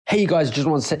Hey, you guys, just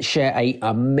want to share an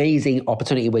amazing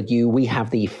opportunity with you. We have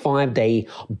the 5-day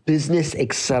Business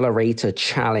Accelerator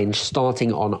Challenge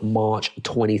starting on March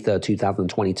 23rd,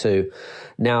 2022.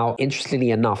 Now,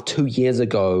 interestingly enough, 2 years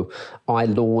ago, I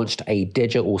launched a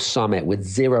digital summit with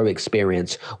zero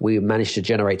experience. We managed to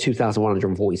generate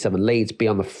 2,147 leads, be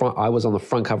on the front. I was on the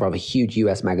front cover of a huge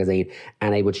US magazine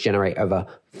and able to generate over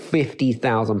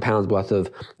 £50,000 worth of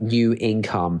new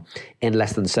income in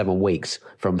less than 7 weeks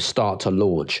from start to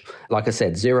launch. Like I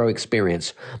said, zero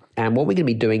experience. And what we're going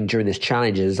to be doing during this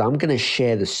challenge is I'm going to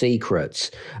share the secrets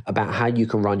about how you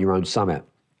can run your own summit.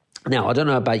 Now, I don't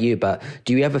know about you, but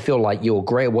do you ever feel like you're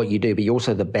great at what you do, but you're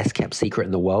also the best kept secret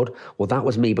in the world? Well, that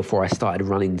was me before I started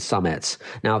running summits.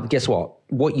 Now, guess what?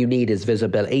 What you need is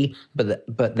visibility,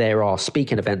 but there are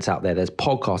speaking events out there. There's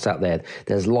podcasts out there.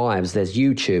 There's lives. There's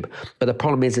YouTube. But the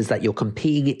problem is that you're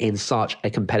competing in such a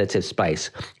competitive space,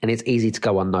 and it's easy to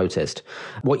go unnoticed.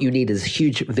 What you need is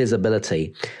huge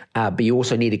visibility, but you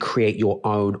also need to create your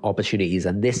own opportunities.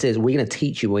 And we're going to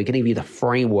teach you. We're going to give you the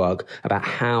framework about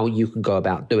how you can go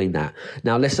about doing that.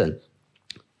 Now, listen.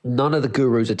 None of the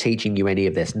gurus are teaching you any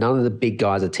of this. None of the big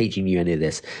guys are teaching you any of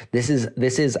this. This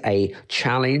is a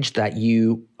challenge that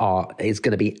is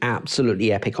going to be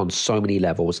absolutely epic on so many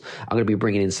levels. I'm going to be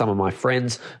bringing in some of my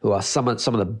friends who are some of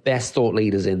the best thought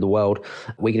leaders in the world.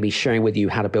 We're going to be sharing with you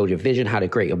how to build your vision, how to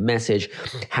create your message,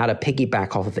 how to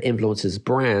piggyback off of influencers'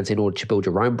 brands in order to build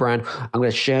your own brand. I'm going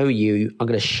to share with you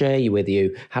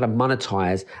how to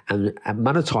monetize and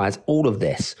monetize all of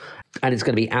this. And it's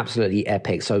going to be absolutely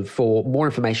epic. So for more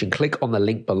information, click on the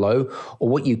link below. Or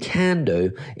what you can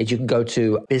do is you can go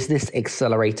to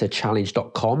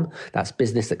businessacceleratorchallenge.com. That's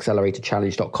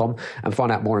businessacceleratorchallenge.com and find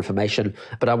out more information.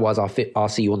 But otherwise, I'll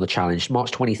see you on the challenge,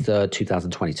 March 23rd,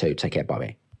 2022. Take care.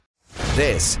 Bye-bye.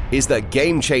 This is the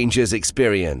Game Changers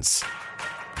Experience.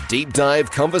 Deep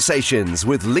dive conversations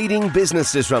with leading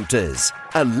business disruptors,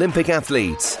 Olympic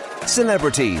athletes,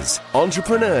 celebrities,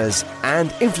 entrepreneurs, and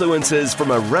influencers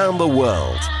from around the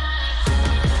world.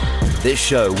 This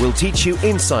show will teach you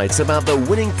insights about the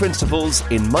winning principles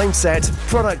in mindset,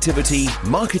 productivity,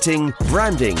 marketing,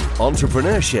 branding,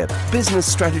 entrepreneurship,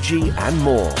 business strategy, and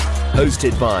more.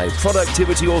 Hosted by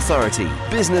Productivity Authority,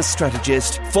 business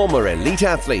strategist, former elite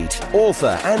athlete,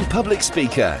 author, and public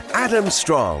speaker, Adam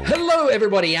Strong. Hello,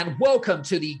 everybody, and welcome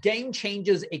to the Game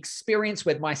Changers Experience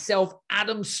with myself,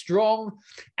 Adam Strong.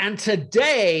 And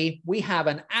today we have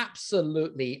an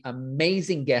absolutely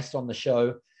amazing guest on the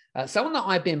show. Someone that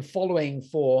I've been following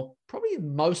for probably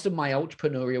most of my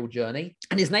entrepreneurial journey.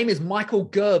 And his name is Michael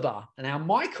Gerber. And now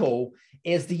Michael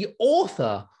is the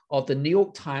author of the New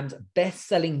York Times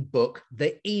best-selling book,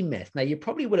 The E-Myth. Now, you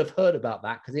probably would have heard about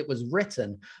that because it was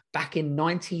written back in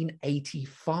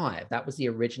 1985. That was the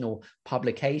original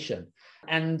publication.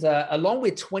 And along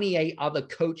with 28 other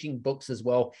coaching books as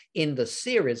well in the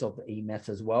series of The E-Myth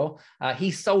as well,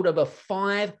 he sold over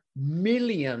 5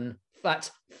 million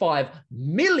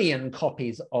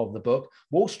copies of the book.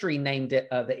 Wall Street named it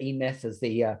The E-Myth as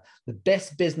the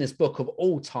best business book of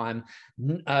all time.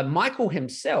 Michael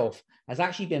himself has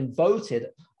actually been voted,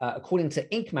 according to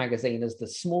Inc. magazine, as the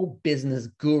small business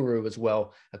guru as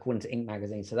well, according to Inc.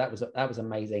 magazine. So that was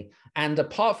amazing. And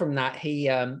apart from that, he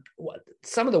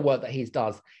some of the work that he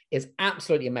does is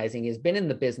absolutely amazing. He's been in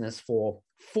the business for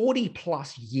 40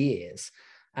 plus years.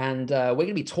 And we're going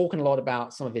to be talking a lot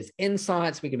about some of his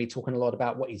insights. We're going to be talking a lot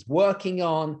about what he's working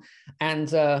on.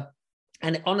 And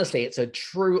honestly, it's a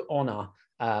true honor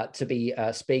to be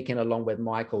speaking along with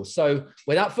Michael. So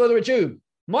without further ado,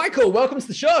 Michael, welcome to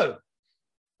the show.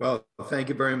 Well, thank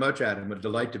you very much, Adam. A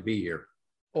delight to be here.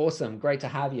 Awesome. Great to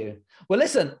have you. Well,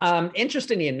 listen,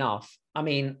 interestingly enough, I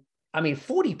mean,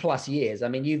 40 plus years. I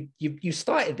mean, you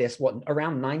started this,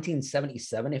 around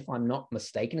 1977, if I'm not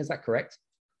mistaken. Is that correct?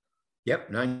 Yep,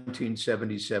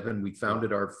 1977, we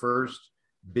founded our first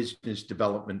business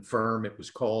development firm. It was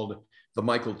called the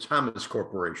Michael Thomas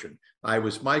Corporation. I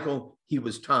was Michael, he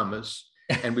was Thomas,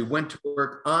 and we went to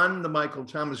work on the Michael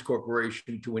Thomas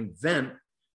Corporation to invent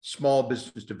small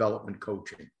business development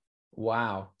coaching.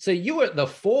 Wow. So you were at the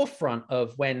forefront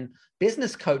of when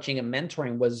business coaching and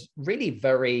mentoring was really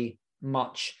very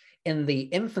much in the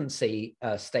infancy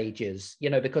stages,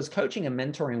 because coaching and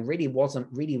mentoring really wasn't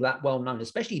really that well known,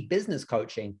 especially business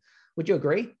coaching. Would you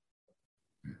agree?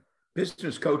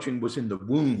 Business coaching was in the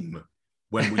womb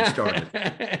when we started.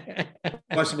 It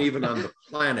wasn't even on the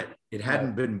planet. It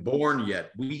hadn't been born yet.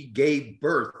 We gave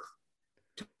birth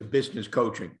to business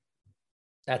coaching.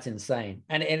 That's insane.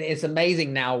 And it's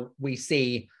amazing now we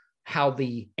see how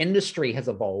the industry has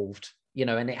evolved,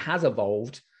 and it has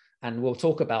evolved. And we'll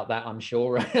talk about that, I'm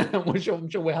sure. I'm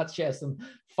sure we'll have to share some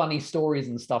funny stories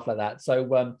and stuff like that.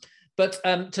 So, but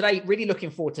today, really looking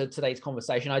forward to today's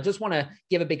conversation. I just want to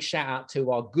give a big shout out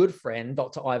to our good friend,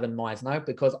 Dr. Ivan Misner,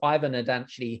 because Ivan had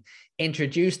actually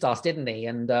introduced us, didn't he?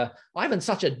 And Ivan's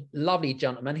such a lovely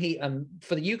gentleman. He,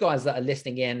 for you guys that are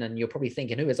listening in, and you're probably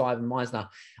thinking, who is Ivan Misner?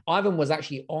 Ivan was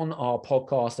actually on our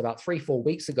podcast about 3-4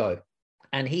 weeks ago,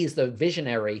 and he's the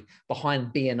visionary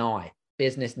behind BNI.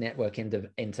 Business Network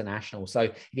International. So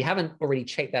if you haven't already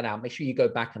checked that out, make sure you go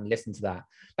back and listen to that.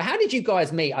 But how did you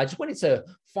guys meet? I just wanted to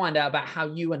find out about how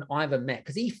you and Ivan met,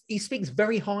 because he speaks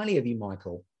very highly of you,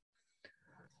 Michael.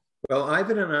 Well,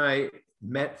 Ivan and I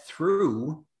met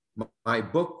through my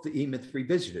book, The E-Myth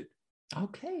Revisited.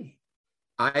 Okay.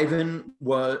 Ivan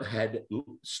had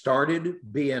started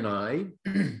BNI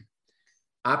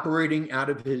operating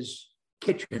out of his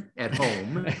kitchen at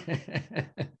home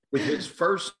with his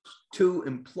first 2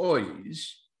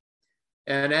 employees.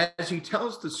 And as he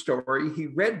tells the story, he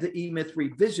read the E-Myth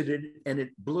Revisited and it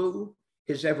blew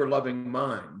his ever-loving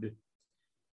mind.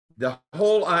 The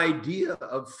whole idea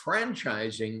of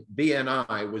franchising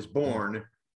BNI was born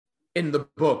in the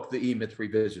book, The E-Myth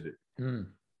Revisited. Mm.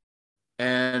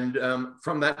 And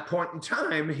from that point in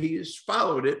time, he has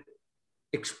followed it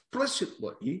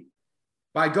explicitly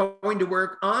by going to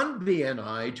work on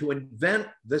BNI to invent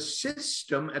the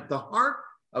system at the heart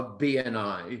of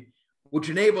BNI, which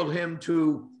enabled him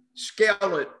to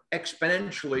scale it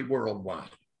exponentially worldwide.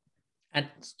 And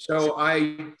so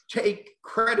I take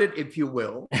credit, if you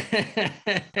will,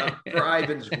 for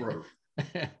Ivan's growth.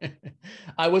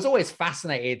 I was always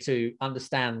fascinated to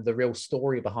understand the real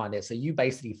story behind it. So you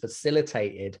basically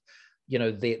facilitated, you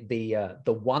know, the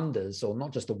wonders, or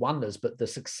not just the wonders, but the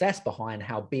success behind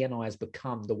how BNI has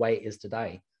become the way it is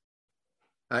today.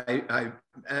 I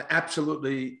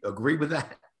absolutely agree with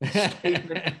that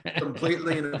statement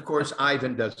completely. And of course,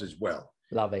 Ivan does as well.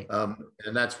 Lovely.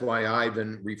 And that's why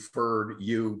Ivan referred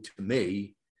you to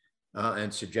me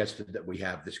and suggested that we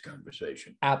have this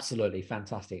conversation. Absolutely.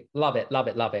 Fantastic. Love it. Love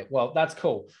it. Love it. Well, that's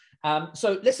cool.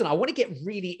 So listen, I want to get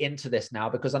really into this now,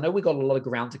 because I know we've got a lot of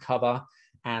ground to cover.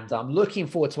 And I'm looking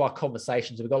forward to our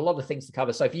conversations. We've got a lot of things to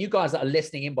cover. So for you guys that are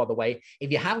listening in, by the way, if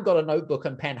you haven't got a notebook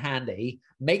and pen handy,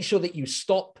 make sure that you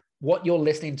stop what you're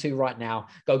listening to right now.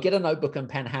 Go get a notebook and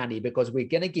pen handy, because we're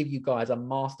going to give you guys a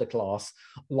masterclass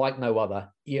like no other.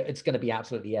 It's going to be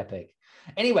absolutely epic.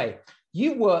 Anyway,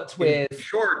 you worked with... In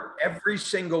short, every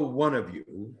single one of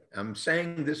you, I'm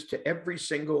saying this to every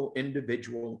single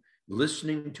individual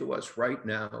listening to us right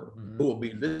now, who will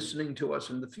be listening to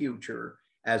us in the future,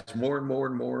 as more and more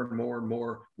and more and more and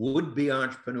more would-be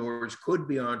entrepreneurs,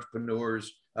 could-be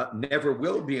entrepreneurs, never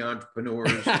will be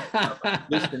entrepreneurs.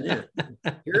 Listen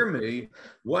in, hear me.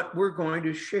 What we're going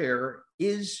to share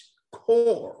is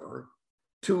core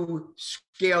to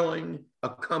scaling a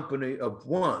company of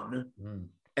one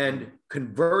and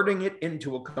converting it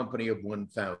into a company of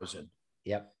 1,000.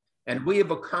 Yep. And we have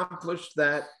accomplished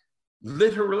that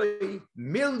literally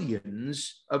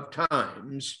millions of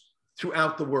times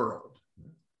throughout the world.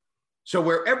 So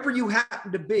wherever you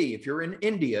happen to be, if you're in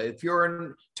India, if you're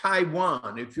in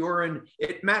Taiwan, if you're in,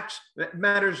 it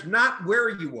matters not where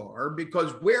you are,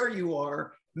 because where you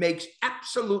are makes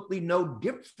absolutely no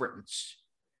difference.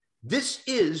 This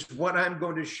is what I'm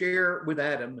going to share with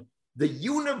Adam, the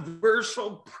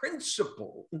universal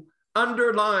principle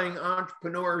underlying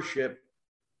entrepreneurship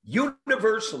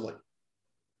universally.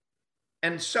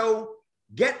 And so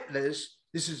get this.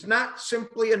 This is not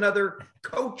simply another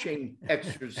coaching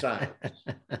exercise.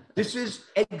 This is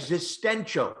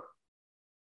existential.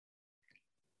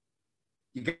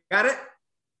 You got it?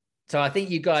 So I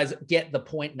think you guys get the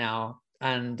point now.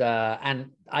 And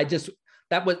I just,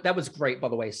 that was great, by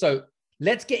the way. So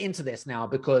let's get into this now,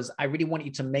 because I really want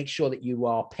you to make sure that you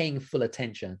are paying full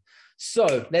attention.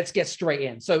 So let's get straight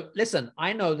in. So listen,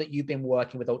 I know that you've been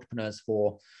working with entrepreneurs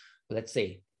for, let's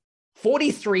see,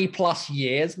 43 plus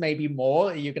years, maybe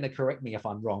more. You're going to correct me if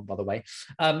I'm wrong, by the way.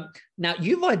 Now,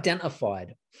 you've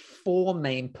identified 4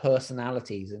 main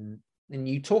personalities, and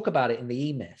you talk about it in the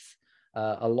E-Myth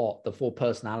a lot, the 4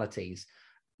 personalities.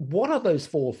 What are those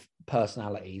 4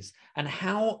 personalities, and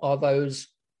how are those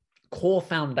core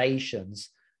foundations,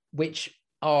 which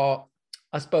are,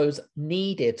 I suppose,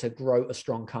 needed to grow a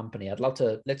strong company?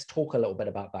 Let's talk a little bit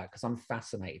about that, because I'm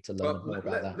fascinated to learn more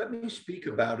about that. Let me speak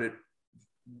about it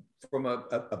from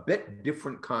a bit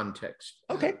different context.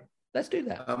 Okay, let's do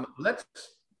that. Let's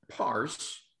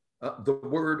parse the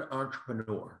word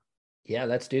entrepreneur. Yeah,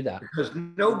 let's do that. Because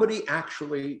nobody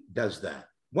actually does that.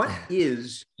 What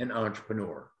is an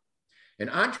entrepreneur? An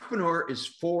entrepreneur is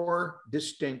 4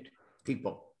 distinct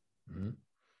people.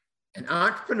 An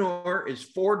entrepreneur is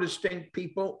four distinct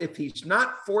people. If he's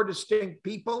not four distinct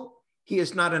people, he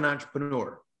is not an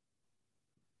entrepreneur.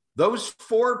 Those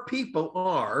four people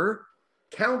are,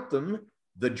 count them,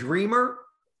 the dreamer,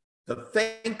 the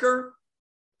thinker,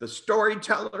 the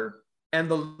storyteller, and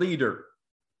the leader.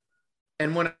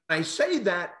 And when I say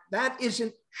that, that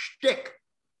isn't shtick.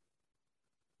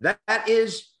 That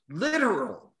is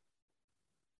literal.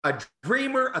 A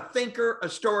dreamer, a thinker, a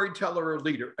storyteller, a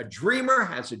leader. A dreamer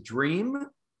has a dream.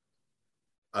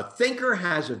 A thinker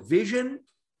has a vision.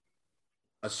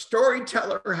 A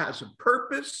storyteller has a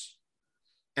purpose.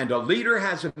 And a leader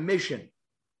has a mission.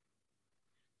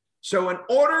 So in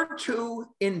order to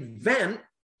invent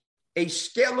a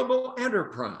scalable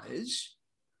enterprise,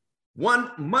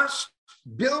 one must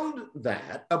build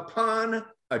that upon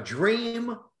a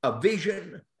dream, a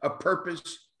vision, a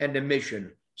purpose, and a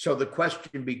mission. So the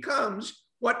question becomes,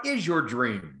 what is your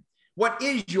dream? What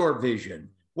is your vision?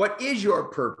 What is your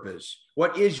purpose?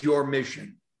 What is your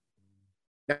mission?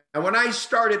 Now, when I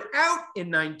started out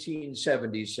in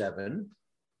 1977,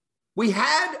 we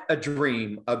had a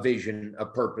dream, a vision, a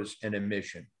purpose, and a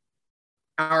mission.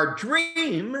 Our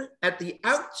dream at the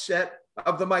outset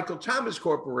of the Michael Thomas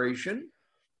Corporation,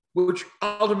 which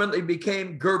ultimately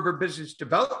became Gerber Business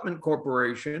Development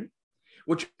Corporation,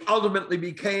 which ultimately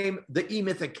became the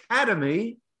eMyth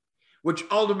Academy, which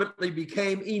ultimately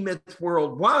became eMyth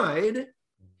Worldwide,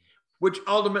 which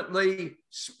ultimately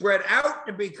spread out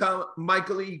to become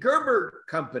Michael E. Gerber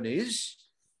Companies.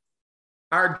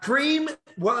 Our dream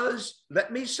was,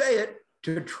 let me say it,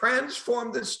 to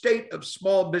transform the state of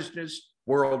small business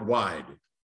worldwide.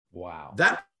 Wow.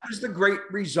 That was the great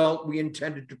result we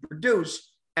intended to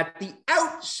produce at the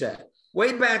outset,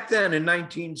 way back then in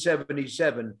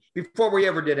 1977, before we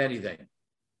ever did anything.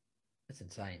 That's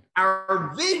insane.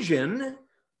 Our vision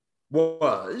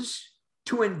was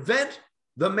to invent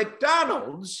the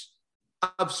McDonald's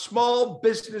of small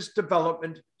business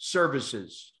development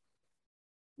services.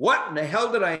 What in the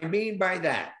hell did I mean by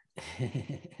that?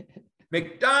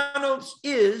 McDonald's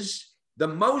is the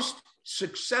most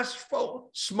successful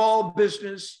small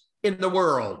business in the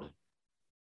world.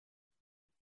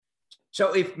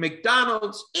 So if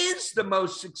McDonald's is the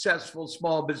most successful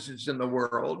small business in the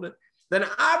world, then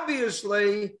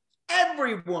obviously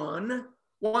everyone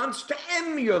wants to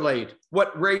emulate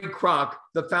what Ray Kroc,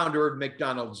 the founder of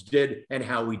McDonald's, did and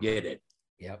how he did it.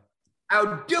 Yep.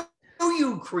 How do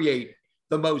you create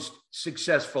the most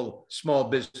successful small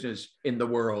business in the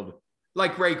world,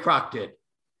 like Ray Kroc did?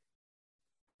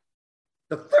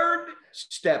 The third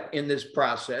step in this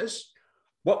process,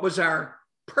 what was our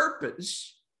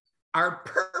purpose? Our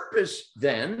purpose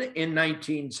then in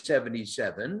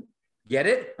 1977, get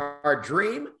it? Our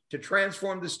dream to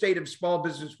transform the state of small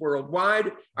business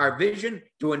worldwide, our vision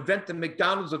to invent the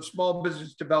McDonald's of small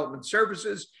business development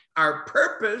services. Our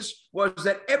purpose was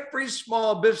that every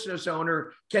small business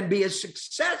owner can be as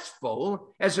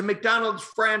successful as a McDonald's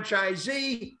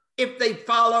franchisee if they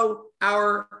follow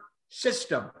our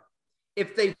system,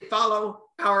 if they follow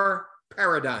our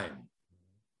paradigm.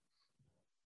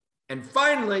 And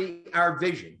finally, our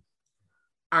vision.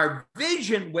 Our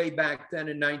vision way back then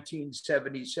in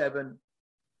 1977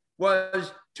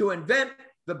 was to invent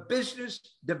the business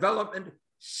development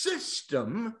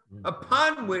system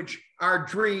upon which our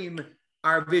dream,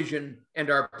 our vision, and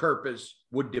our purpose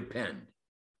would depend.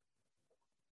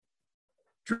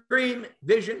 Dream,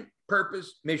 vision,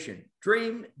 purpose, mission.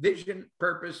 Dream, vision,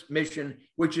 purpose, mission,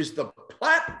 which is the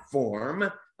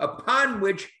platform upon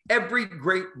which every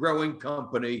great growing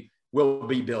company will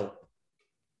be built.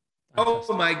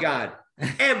 Oh my God.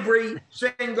 Every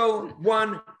single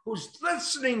one who's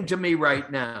listening to me right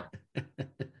now,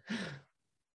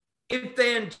 if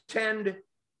they intend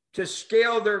to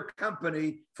scale their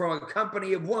company from a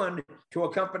company of one to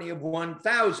a company of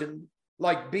 1,000,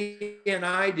 like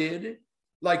BNI did,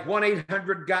 like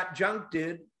 1-800-GOT-JUNK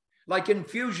did, like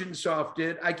Infusionsoft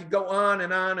did, I could go on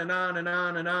and on and on and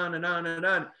on and on and on and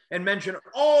on and mention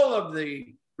all of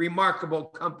the remarkable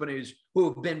companies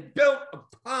who have been built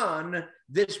upon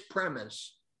this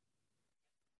premise.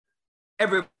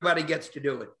 Everybody gets to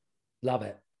do it. Love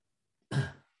it.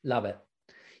 Love it.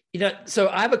 You know, so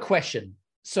I have a question.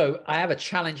 So I have a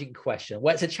challenging question.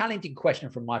 Well, it's a challenging question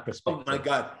from my perspective. Oh my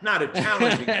God, not a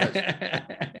challenging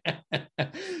question.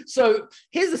 So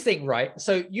here's the thing, right?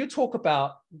 So you talk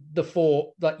about the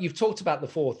four, like you've talked about the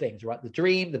four things, right? The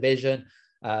dream, the vision,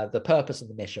 the purpose, and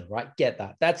the mission, right? Get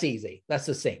that. That's easy. That's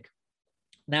succinct.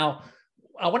 Now,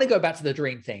 I want to go back to the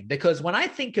dream thing, because when I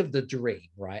think of the dream,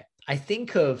 right, I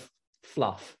think of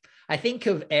fluff. I think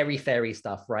of airy fairy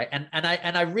stuff, right? And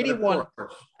I really want,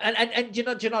 and do you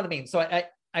know what I mean? So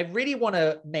I really want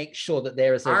to make sure that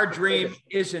there is our dream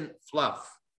isn't fluff.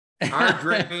 Our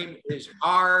dream is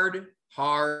hard,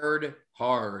 hard,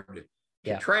 hard.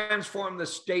 To transform the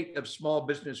state of small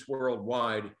business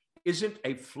worldwide isn't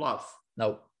a fluff.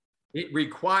 No. It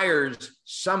requires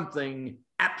something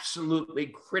absolutely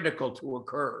critical to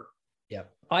occur. Yeah,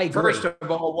 I agree. First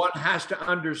of all, one has to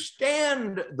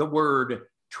understand the word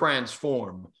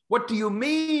transform. What do you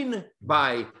mean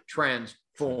by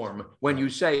transform when you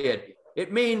say it?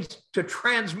 It means to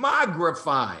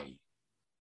transmogrify.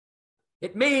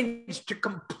 It means to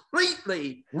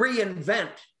completely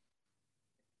reinvent.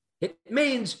 It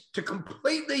means to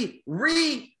completely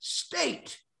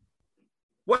restate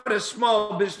what a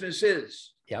small business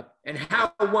is. Yep. And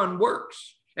how one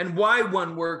works and why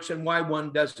one works and why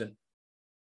one doesn't.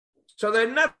 So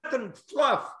there's nothing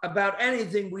fluff about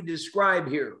anything we describe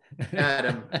here,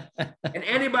 Adam. And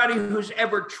anybody who's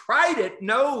ever tried it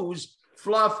knows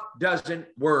fluff doesn't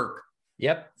work.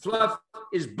 Yep. Fluff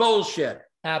is bullshit.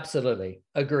 Absolutely.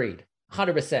 Agreed.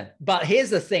 100%. But here's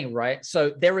the thing, right?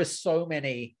 So there are so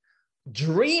many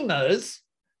dreamers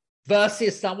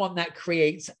versus someone that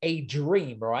creates a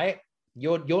dream, right?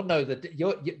 You'll know that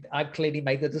I've clearly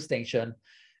made the distinction.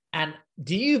 And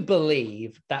do you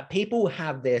believe that people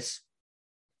have this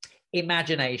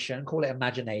imagination, call it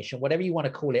imagination, whatever you want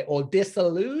to call it, or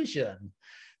disillusion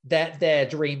that their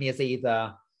dream is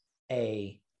either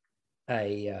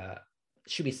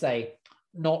should we say,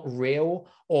 not real,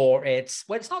 or it's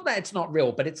not that it's not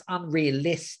real, but it's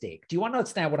unrealistic? Do you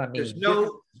understand what I mean? There's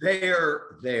no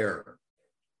there.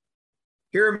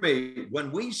 Hear me.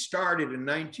 When we started in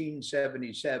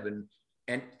 1977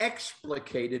 and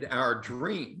explicated our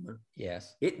dream,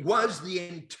 yes, it was the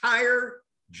entire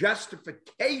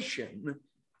justification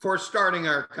for starting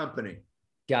our company.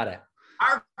 Got it.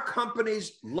 Our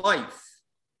company's life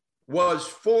was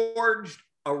forged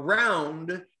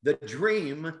around the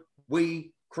dream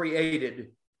we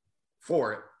created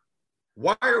for it.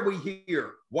 Why are we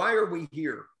here? Why are we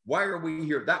here? Why are we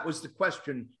here? That was the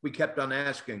question we kept on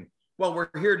asking. Well, we're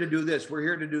here to do this. We're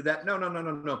here to do that.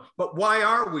 No. But why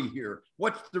are we here?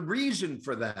 What's the reason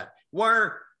for that?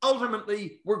 What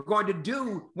ultimately we're going to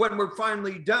do when we're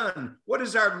finally done? What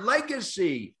is our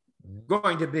legacy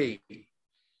going to be?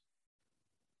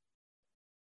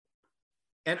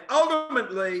 And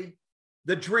ultimately,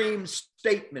 the dream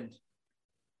statement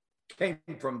came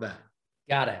from that.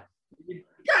 Got it. You've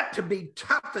got to be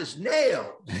tough as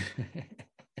nails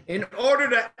in order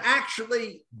to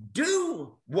actually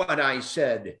do what I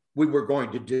said we were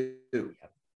going to do.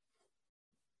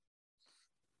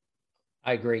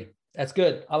 I agree. That's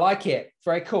good. I like it.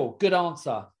 Very cool. Good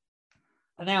answer.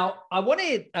 Now, I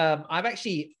wanted, I've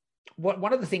actually,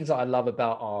 one of the things that I love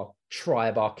about our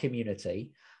tribe, our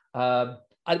community,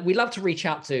 we love to reach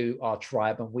out to our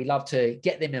tribe and we love to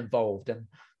get them involved. And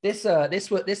this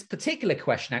particular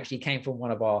question actually came from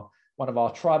one of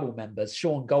our tribal members,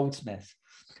 Sean Goldsmith.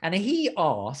 And he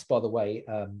asked, by the way,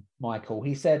 Michael,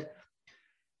 he said,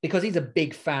 because he's a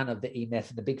big fan of the E-Myth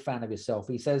and a big fan of yourself,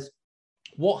 he says,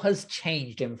 what has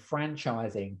changed in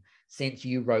franchising since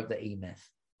you wrote the E-Myth?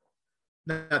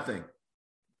 Nothing.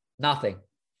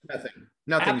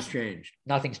 Nothing's changed.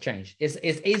 Nothing's changed. Is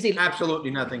it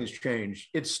absolutely nothing has changed?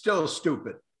 It's still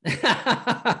stupid.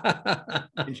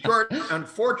 In short,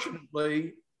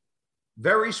 unfortunately,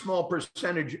 very small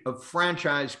percentage of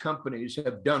franchise companies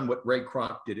have done what Ray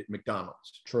Kroc did at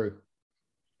McDonald's. True.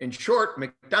 In short,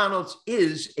 McDonald's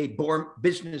is a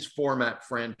business format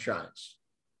franchise.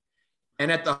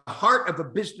 And at the heart of a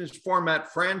business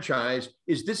format franchise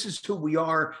is this is who we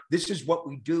are. This is what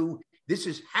we do. This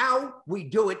is how we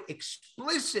do it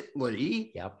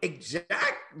explicitly,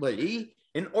 exactly,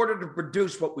 in order to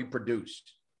produce what we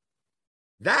produced.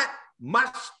 That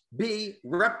must be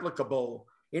replicable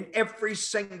in every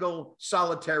single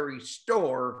solitary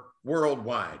store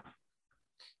worldwide.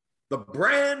 The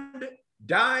brand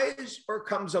dies or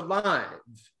comes alive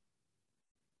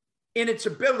in its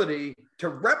ability to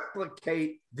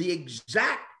replicate the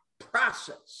exact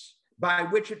process by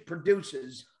which it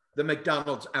produces the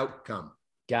McDonald's outcome.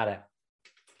 Got it.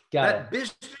 That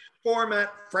business format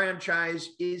franchise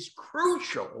is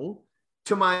crucial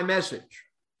to my message.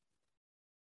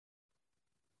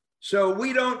 So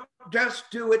we don't just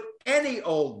do it any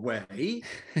old way.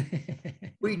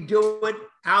 We do it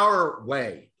our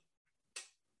way.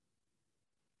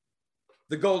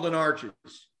 The Golden Arches.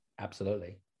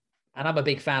 Absolutely. And I'm a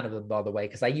big fan of them, by the way,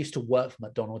 because I used to work for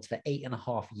McDonald's for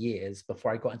 8.5 years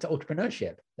before I got into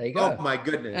entrepreneurship. There you go. Oh my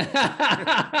goodness.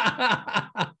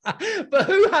 But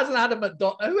who hasn't had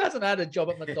a job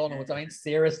at McDonald's? I mean,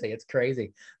 seriously, it's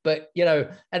crazy. But, you know,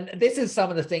 and this is some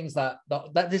of the things that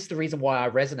this is the reason why I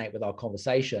resonate with our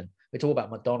conversation. We talk about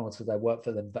McDonald's because I worked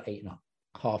for them for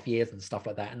 8.5 years and stuff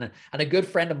like that. And a good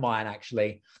friend of mine,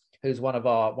 actually, who's one of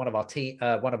our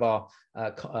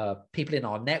people in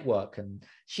our network, and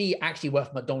she actually worked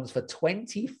for McDonald's for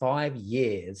 25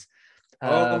 years.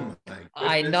 Oh my goodness.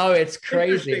 I know, it's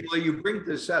crazy. Interestingly, you bring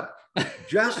this up.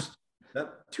 Just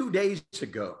 2 days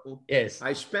ago, yes,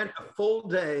 I spent a full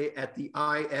day at the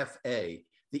IFA,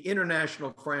 the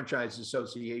International Franchise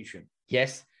Association.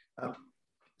 Yes,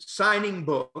 signing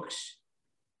books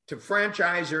to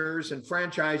franchisors and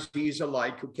franchisees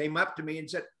alike who came up to me and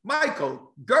said,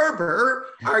 Michael Gerber,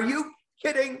 are you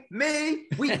kidding me?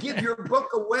 We give your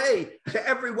book away to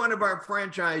every one of our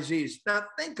franchisees. Now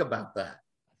think about that.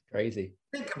 Crazy.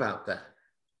 Think about that.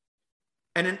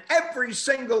 And in every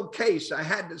single case, I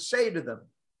had to say to them,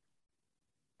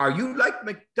 are you like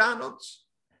McDonald's?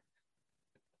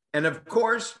 And of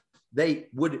course, they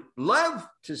would love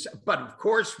to say, but of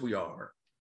course we are.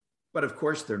 But of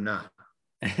course they're not.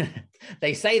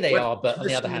 They say they are, but on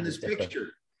the other hand, this it's different. picture,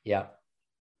 Yeah.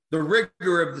 the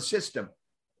rigor of the system.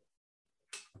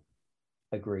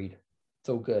 Agreed. It's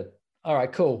all good. All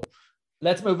right, cool.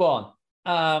 Let's move on.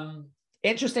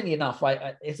 Interestingly enough,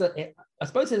 I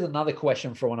suppose there's another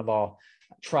question for one of our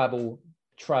tribal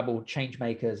change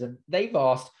makers, and they've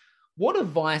asked, what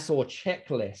advice or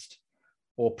checklist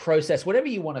or process, whatever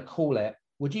you want to call it,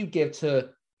 would you give to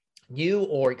new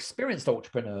or experienced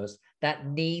entrepreneurs that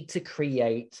need to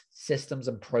create systems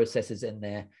and processes in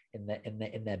their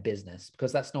business?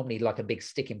 Because that's normally like a big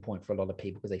sticking point for a lot of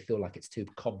people because they feel like it's too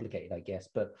complicated, I guess.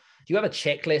 But do you have a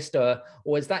checklist,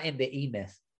 or is that in the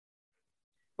E-Myth?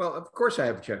 Well, of course I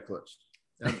have a checklist.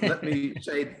 Let me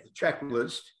say the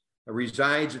checklist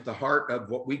resides at the heart of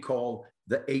what we call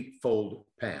the Eightfold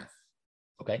Path.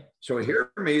 Okay. So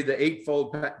hear me, the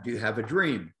Eightfold Path. Do you have a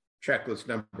dream? Checklist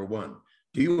number 1.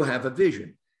 Do you have a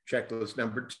vision? Checklist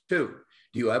number 2.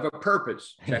 Do you have a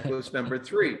purpose? Checklist number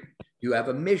 3. Do you have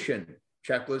a mission?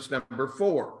 Checklist number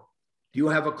 4. Do you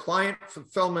have a client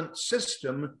fulfillment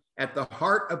system at the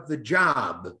heart of the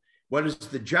job? What is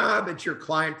the job? It's your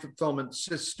client fulfillment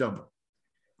system.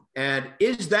 And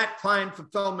is that client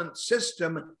fulfillment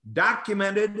system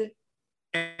documented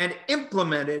and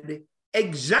implemented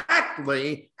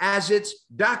exactly as it's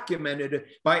documented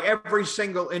by every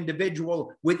single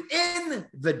individual within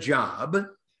the job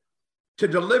to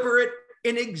deliver it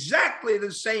in exactly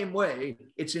the same way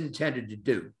it's intended to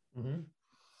do? Mm-hmm.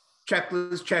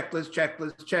 Checklist, checklist,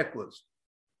 checklist, checklist.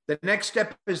 The next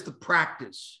step is the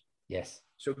practice. Yes.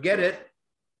 So get it.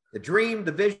 The dream,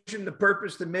 the vision, the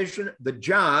purpose, the mission, the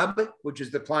job, which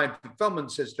is the client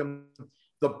fulfillment system,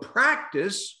 the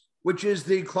practice, which is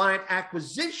the client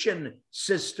acquisition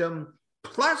system,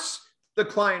 plus the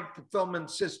client fulfillment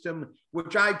system,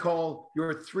 which I call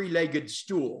your three-legged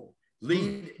stool: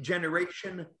 lead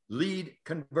generation, lead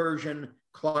conversion,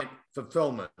 client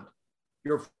fulfillment.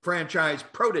 Your franchise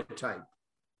prototype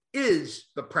is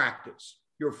the practice.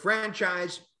 Your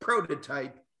franchise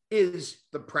prototype is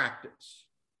the practice.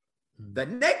 The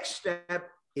next step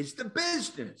is the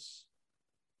business.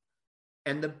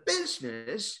 And the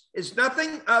business is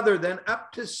nothing other than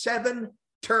up to 7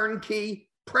 turnkey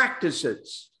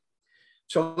practices.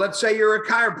 So let's say you're a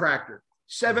chiropractor,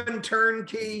 7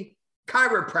 turnkey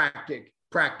chiropractic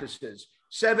practices,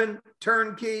 7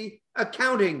 turnkey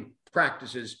accounting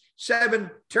practices, 7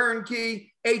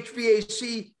 turnkey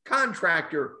HVAC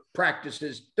contractor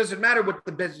practices. Doesn't matter what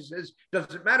the business is,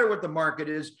 doesn't matter what the market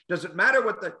is, doesn't matter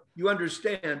what you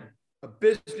understand. A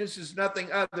business is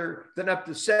nothing other than up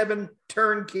to 7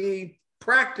 turnkey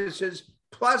practices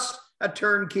plus a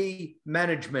turnkey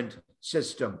management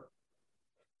system.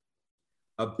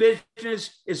 A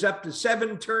business is up to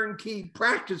 7 turnkey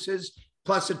practices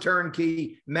plus a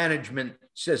turnkey management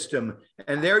system.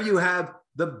 And there you have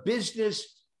the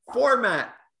business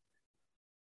format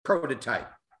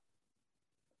prototype.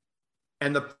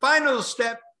 And the final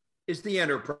step is the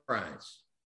enterprise.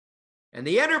 And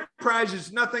the enterprise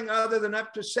is nothing other than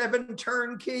up to 7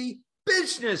 turnkey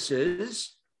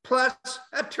businesses plus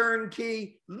a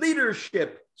turnkey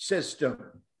leadership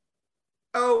system.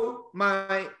 Oh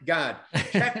my God.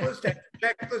 Checklist after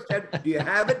checklist. Do you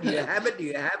have it? Do you have it? Do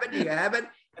you have it? Do you have it?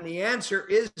 And the answer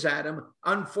is, Adam,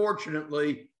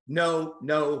 unfortunately, no,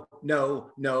 no,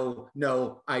 no, no,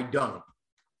 no, I don't.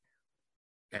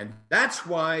 And that's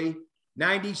why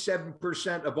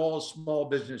 97% of all small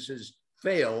businesses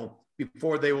fail,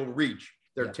 before they will reach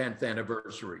their 10th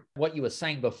anniversary. What you were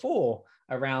saying before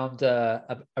around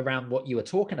what you were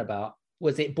talking about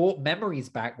was it brought memories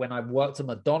back when I worked at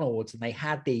McDonald's and they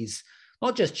had these,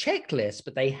 not just checklists,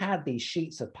 but they had these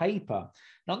sheets of paper.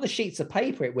 And on the sheets of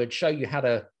paper, it would show you how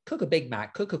to cook a Big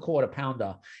Mac, cook a quarter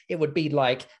pounder. It would be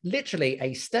like literally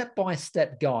a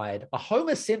step-by-step guide, a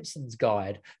Homer Simpson's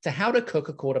guide to how to cook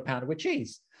a quarter pounder with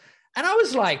cheese. And I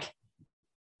was like,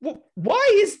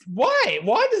 why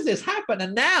does this happen?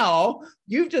 And now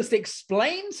you've just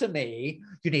explained to me,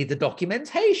 you need the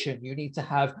documentation, you need to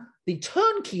have the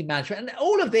turnkey management, and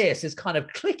all of this is kind of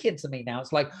clicking to me now.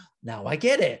 It's like, now I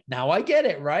get it,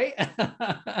 right?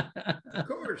 Of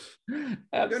course. You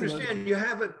understand, you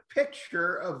have a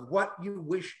picture of what you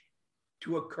wish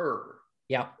to occur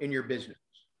in your business.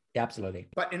 Absolutely.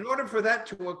 But in order for that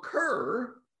to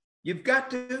occur, you've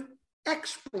got to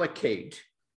explicate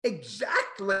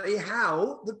exactly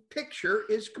how the picture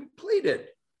is completed.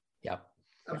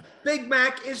 A Big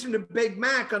Mac isn't a Big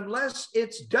Mac unless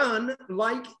it's done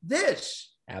like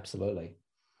this. Absolutely.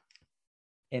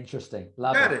 Interesting.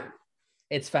 Love it.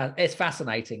 It's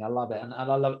fascinating. I love it, and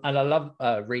I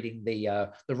love reading the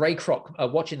Ray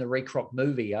Kroc, watching the Ray Kroc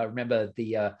movie. I remember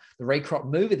the Ray Kroc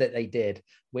movie that they did,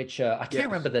 which I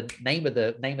can't remember the name of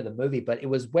the movie, but it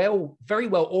was very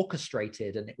well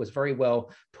orchestrated, and it was very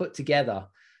well put together,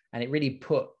 and it really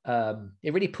put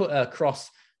across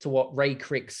to what Ray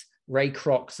Kroc's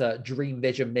dream,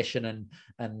 vision, mission,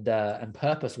 and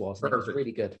purpose was. And it was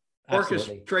really good.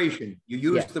 Absolutely. Orchestration. You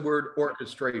used the word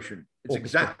orchestration. It's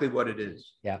exactly what it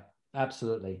is. Yeah,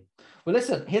 absolutely. Well,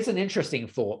 listen, here's an interesting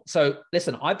thought. So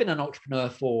listen, I've been an entrepreneur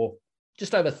for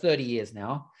just over 30 years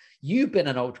now. You've been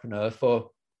an entrepreneur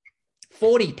for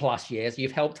 40 plus years.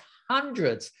 You've helped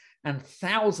hundreds and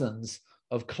thousands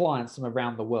of clients from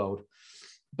around the world.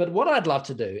 But what I'd love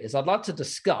to do is I'd love to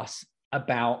discuss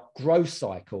about growth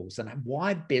cycles and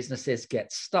why businesses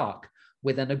get stuck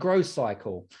within a growth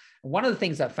cycle. And one of the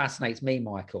things that fascinates me,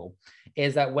 Michael,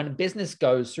 is that when a business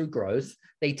goes through growth,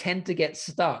 they tend to get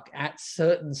stuck at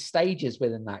certain stages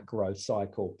within that growth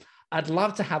cycle. I'd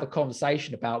love to have a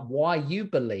conversation about why you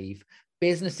believe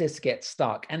businesses get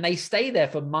stuck and they stay there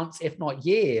for months, if not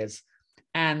years.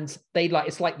 And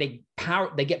it's like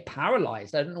they get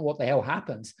paralyzed. I don't know what the hell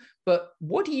happens, but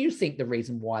what do you think the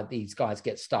reason why these guys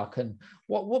get stuck, and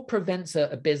what prevents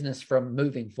a business from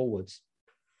moving forwards?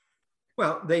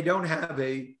 Well, they don't have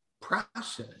a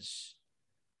process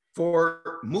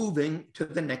for moving to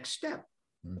the next step.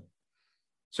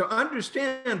 So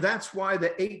understand that's why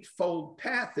the eightfold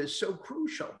path is so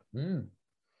crucial,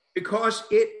 because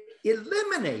it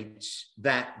eliminates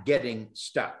that getting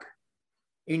stuck.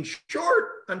 In short,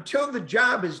 until the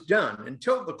job is done,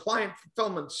 until the client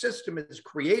fulfillment system is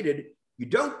created, you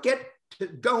don't get to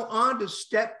go on to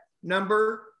step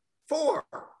number 4.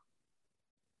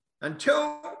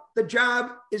 Until the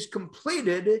job is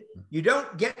completed, you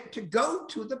don't get to go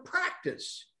to the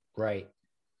practice. Right.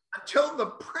 Until the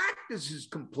practice is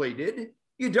completed,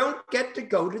 you don't get to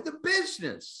go to the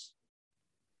business.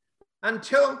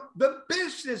 Until the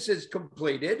business is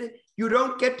completed, you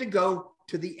don't get to go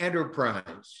to the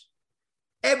enterprise.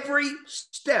 Every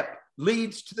step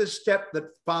leads to the step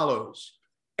that follows.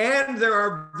 And there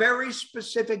are very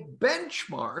specific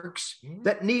benchmarks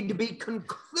that need to be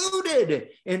concluded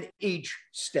in each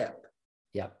step.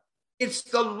 Yeah. It's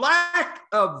the lack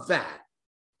of that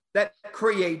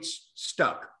creates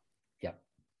stuck. Yeah.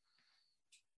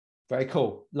 Very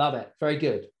cool. Love it. Very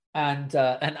good. And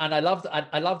I love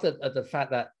the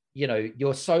fact that, you know,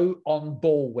 you're so on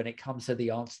ball when it comes to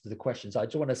the answer to the questions. I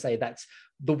just want to say that's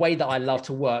the way that I love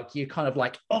to work. You kind of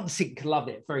like on sync, love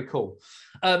it. Very cool.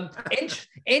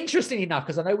 Interesting enough,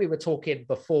 because I know we were talking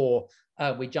before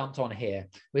we jumped on here,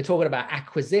 we're talking about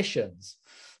acquisitions.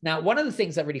 Now, one of the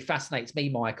things that really fascinates me,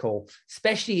 Michael,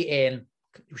 especially in,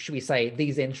 should we say,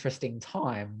 these interesting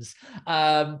times,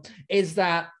 is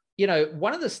that, you know,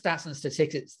 one of the stats and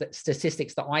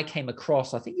statistics that I came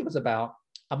across, I think it was about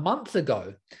a month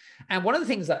ago. And one of the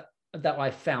things that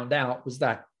I found out was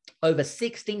that over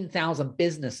 16,000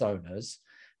 business owners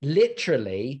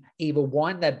literally either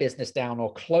wind their business down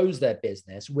or close their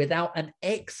business without an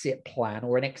exit plan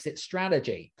or an exit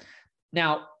strategy.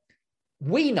 Now,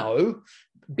 we know,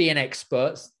 being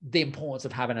experts, the importance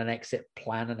of having an exit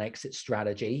plan and exit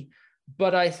strategy.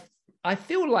 But I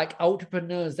feel like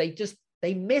entrepreneurs,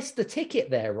 they miss the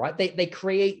ticket there, right? They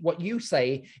create what you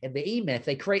say in the E-Myth,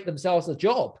 they create themselves a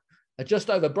job, a just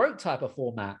over broke type of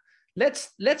format. Let's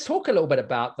talk a little bit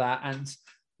about that. And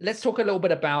let's talk a little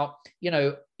bit about, you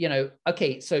know,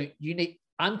 okay, so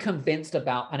I'm convinced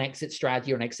about an exit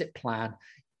strategy or an exit plan.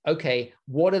 okay,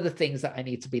 what are the things that I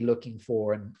need to be looking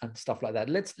for and stuff like that?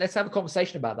 Let's have a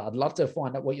conversation about that. I'd love to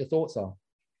find out what your thoughts are.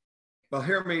 Well,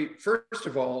 hear me. First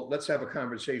of all, let's have a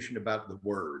conversation about the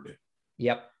word.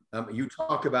 Yep. You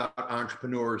talk about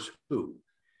entrepreneurs who.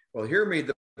 Well, hear me.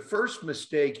 The first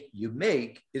mistake you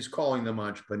make is calling them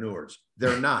entrepreneurs.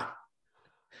 They're not.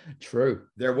 True.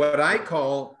 They're what I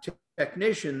call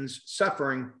technicians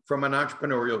suffering from an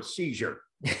entrepreneurial seizure.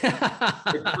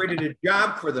 They created a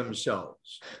job for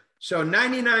themselves. So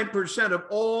 99% of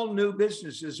all new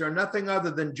businesses are nothing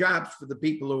other than jobs for the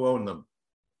people who own them.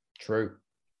 True.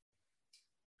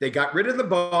 They got rid of the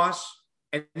boss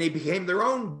and they became their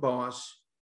own boss.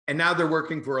 And now they're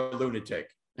working for a lunatic.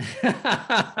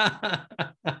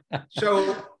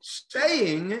 So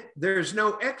saying there's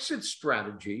no exit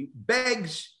strategy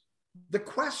begs the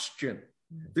question.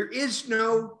 There is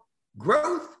no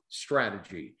growth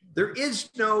strategy. There is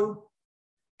no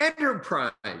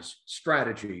enterprise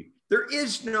strategy. There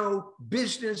is no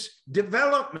business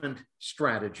development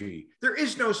strategy. There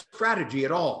is no strategy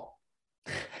at all.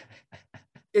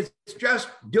 It's just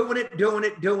doing it,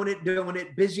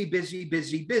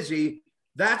 busy.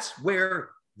 That's where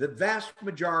the vast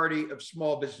majority of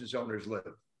small business owners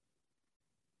live.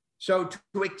 So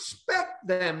to expect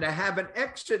them to have an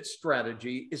exit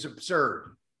strategy is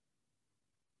absurd.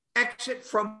 Exit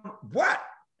from what?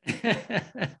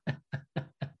 They're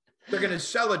going to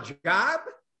sell a job?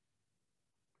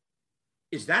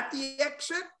 Is that the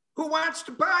exit? Who wants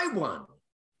to buy one?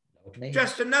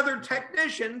 Just another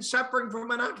technician suffering from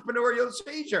an entrepreneurial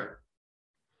seizure.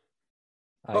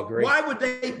 I agree. Why would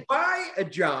they buy a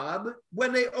job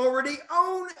when they already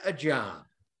own a job?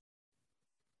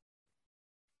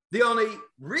 The only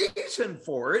reason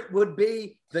for it would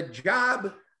be the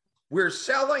job we're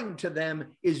selling to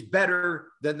them is better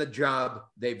than the job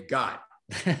they've got.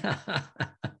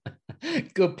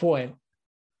 Good point.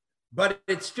 But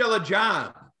it's still a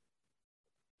job.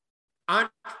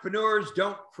 Entrepreneurs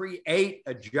don't create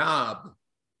a job.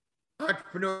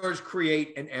 Entrepreneurs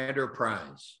create an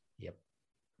enterprise. Yep.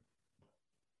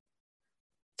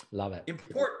 Love it.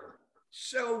 Important.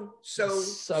 So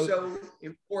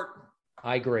important.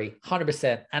 I agree,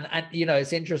 100%. And you know,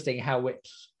 it's interesting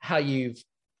how you've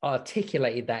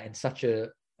articulated that in such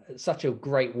a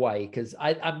great way, because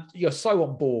you're so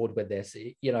on board with this,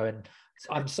 you know, and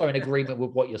I'm so in agreement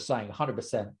with what you're saying,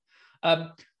 100%.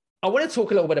 I want to talk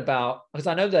a little bit about, because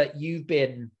I know that you've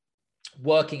been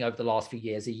working over the last few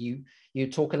years. You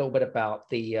talk a little bit about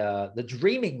the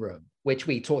dreaming room, which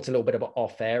we talked a little bit about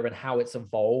off air and how it's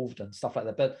evolved and stuff like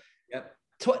that. But yep.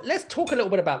 Let's talk a little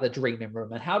bit about the dreaming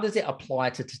room and how does it apply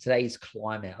to today's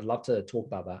climate. I'd love to talk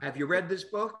about that. Have you read this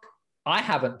book? I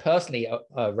haven't personally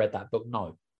read that book.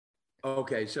 No.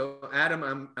 Okay, so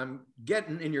Adam, I'm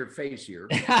getting in your face here.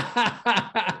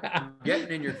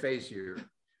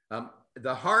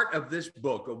 The heart of this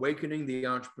book, Awakening the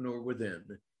Entrepreneur Within,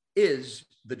 is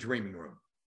the dreaming room.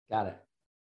 Got it.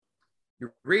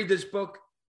 You read this book,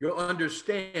 you'll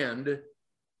understand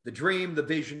the dream, the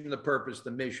vision, the purpose, the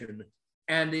mission,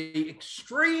 and the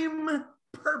extreme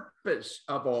purpose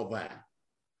of all that.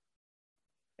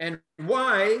 And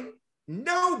why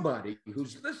nobody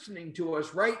who's listening to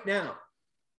us right now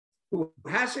who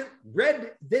hasn't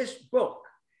read this book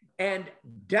and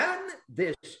done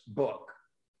this book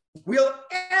will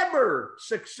ever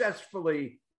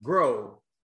successfully grow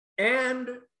and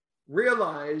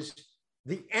realize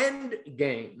the end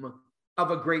game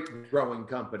of a great growing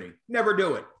company. Never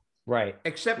do it. Right.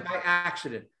 Except by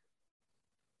accident.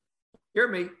 Hear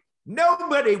me?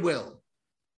 Nobody will.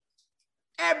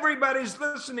 Everybody's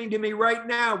listening to me right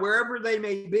now, wherever they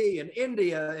may be, in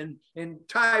India, in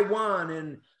Taiwan,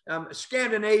 in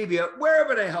Scandinavia,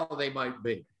 wherever the hell they might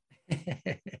be.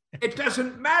 It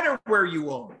doesn't matter where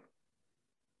you are.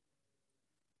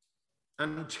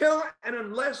 Until and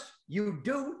unless you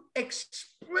do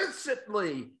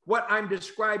explicitly what I'm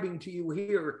describing to you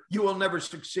here, you will never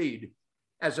succeed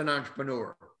as an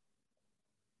entrepreneur.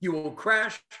 You will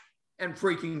crash and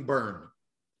freaking burn.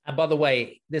 And by the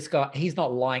way, this guy, he's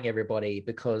not lying, everybody,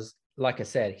 because like I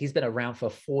said, he's been around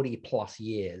for 40 plus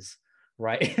years,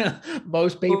 right?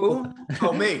 Most people.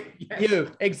 Oh, me. Yes.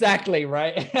 You, exactly,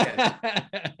 right? Yes.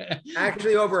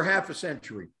 Actually, over half a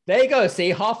century. There you go. See,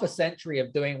 half a century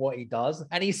of doing what he does.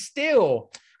 And he's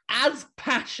still as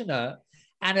passionate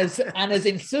and as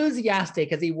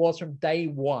enthusiastic as he was from day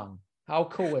one. How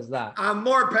cool is that? I'm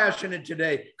more passionate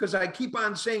today because I keep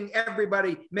on seeing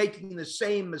everybody making the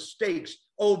same mistakes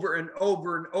over and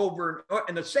over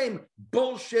and the same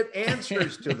bullshit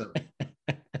answers to them.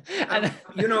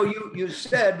 You know, you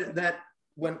said that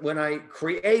when I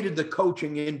created the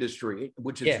coaching industry,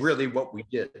 which is really what we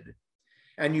did,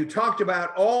 and you talked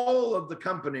about all of the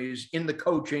companies in the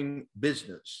coaching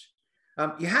business,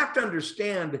 you have to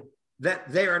understand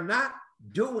that they are not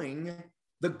doing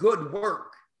the good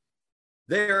work.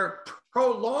 They're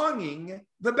prolonging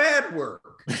the bad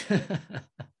work.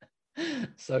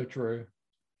 So true.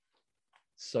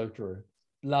 So true.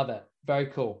 Love it. Very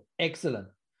cool. Excellent.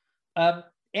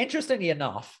 Interestingly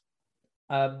enough,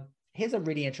 here's a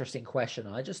really interesting question.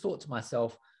 I just thought to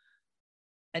myself,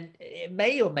 and it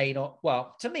may or may not,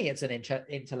 well, to me, it's an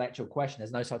intellectual question.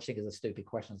 There's no such thing as a stupid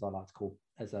question, as I like to call,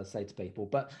 as I say to people.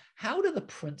 But how do the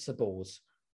principles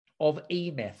of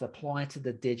E-Myth apply to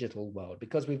the digital world?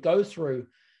 Because we've been through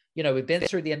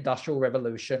the Industrial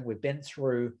Revolution. We've been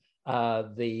through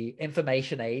the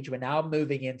information age. We're now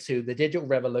moving into the digital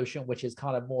revolution, which is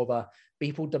kind of more of a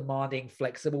people demanding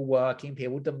flexible working,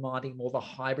 people demanding more of a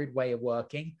hybrid way of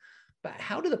working. But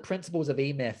how do the principles of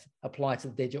E-Myth apply to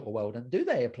the digital world? And do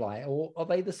they apply, or are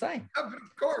they the same? Of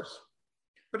course.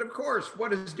 But of course,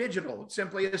 what is digital? It's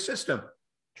simply a system.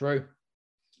 True.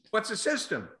 What's a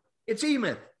system? It's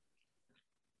E-Myth.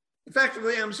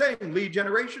 Effectively, I'm saying lead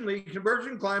generation, lead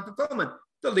conversion, client fulfillment.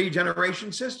 The lead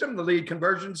generation system, the lead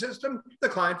conversion system, the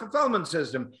client fulfillment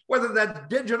system. Whether that's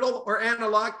digital or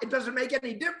analog, it doesn't make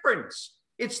any difference.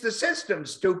 It's the system,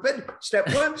 stupid.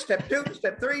 Step 1, step 2,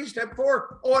 step 3, step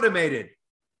 4, automated.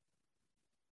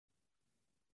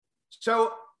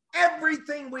 So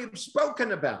everything we've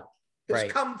spoken about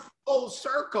has come full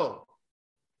circle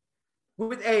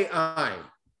with AI.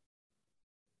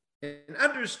 And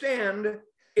understand,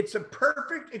 it's a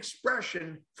perfect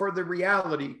expression for the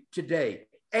reality today.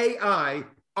 AI,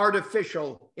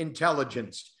 artificial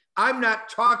intelligence. I'm not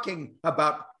talking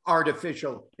about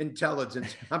artificial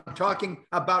intelligence. I'm talking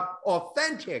about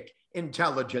authentic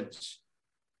intelligence.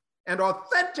 And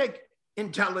authentic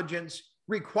intelligence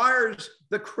requires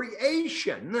the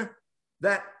creation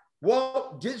that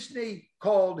Walt Disney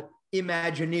called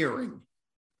Imagineering.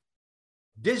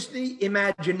 Disney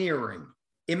Imagineering.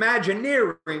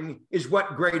 Imagineering is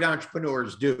what great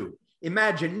entrepreneurs do.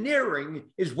 Imagineering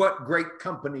is what great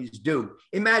companies do.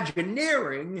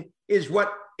 Imagineering is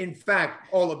what, in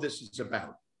fact, all of this is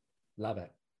about. Love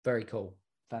it. Very cool.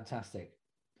 Fantastic.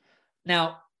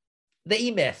 Now, the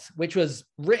E-Myth, which was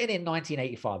written in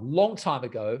 1985, long time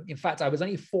ago. In fact, I was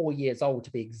only 4 years old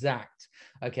to be exact.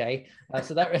 Okay,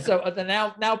 so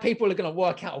now people are going to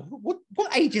work out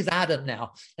what age is Adam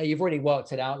now. Now you've already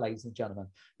worked it out, ladies and gentlemen.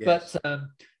 Yes.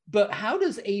 But how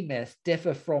does E-Myth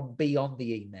differ from Beyond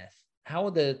the E-Myth? How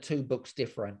are the two books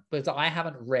different? Because I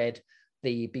haven't read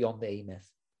the Beyond the E-Myth.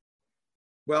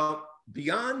 Well,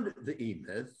 Beyond the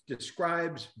E-Myth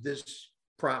describes this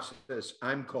process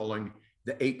I'm calling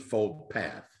the Eightfold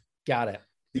Path. Got it.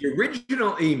 The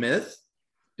original E-Myth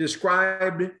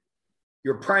described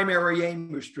your primary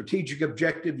aim, your strategic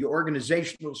objective, your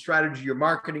organizational strategy, your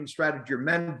marketing strategy, your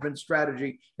management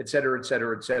strategy, et cetera, et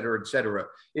cetera, et cetera, et cetera.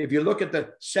 If you look at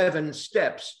the 7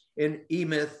 steps in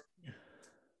E-Myth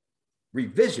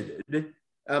Revisited,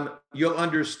 you'll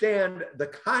understand the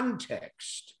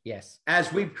context. Yes.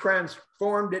 As we've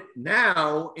transformed it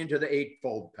now into the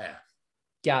Eightfold Path.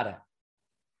 Got it.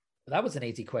 That was an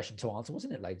easy question to answer,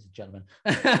 wasn't it, ladies and gentlemen?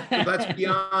 So that's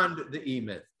beyond the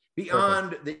E-Myth.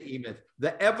 Beyond the E-Myth,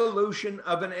 the evolution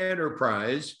of an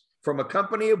enterprise from a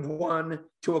company of 1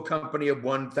 to a company of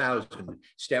 1,000.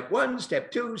 Step 1, step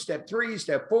 2, step 3,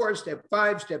 step 4, step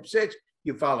 5, step 6.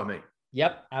 You follow me?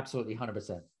 Yep, absolutely,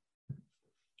 100%.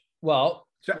 Well,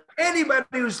 so anybody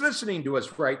who's listening to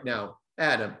us right now,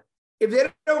 Adam, if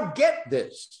they don't get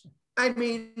this, I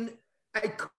mean,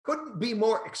 I couldn't be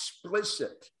more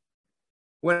explicit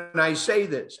when I say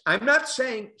this. I'm not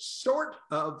saying sort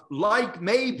of, like,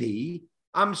 maybe.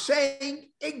 I'm saying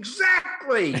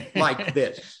exactly like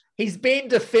this. He's been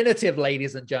definitive,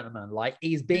 ladies and gentlemen. Like,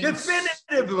 he's been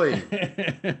definitively.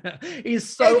 He's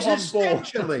so on board.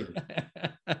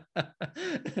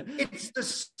 It's the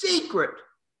secret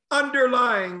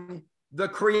underlying the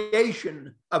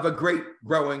creation of a great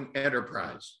growing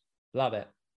enterprise. Love it.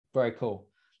 Very cool.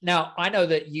 Now, I know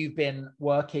that you've been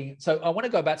working. So I want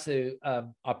to go back to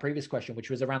our previous question, which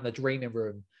was around the dreaming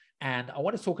room. And I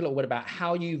want to talk a little bit about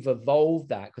how you've evolved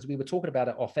that, because we were talking about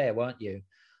it off air, weren't you?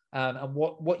 And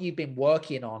what you've been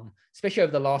working on, especially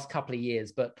over the last couple of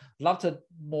years. But I'd love to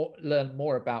learn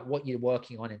more about what you're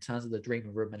working on in terms of the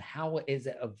dreaming room and how it is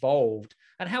evolved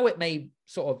and how it may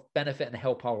sort of benefit and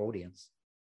help our audience.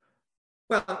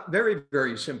 Well, very,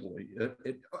 very simply,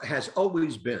 it has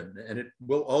always been, and it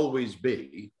will always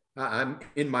be. I'm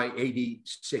in my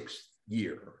 86th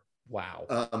year. Wow.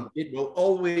 It will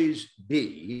always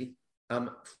be,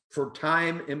 for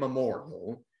time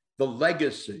immemorial, the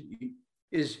legacy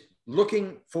is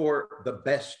looking for the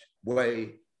best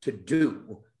way to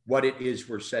do what it is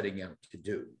we're setting out to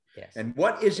do. Yes. And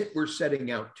what is it we're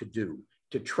setting out to do?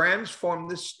 To transform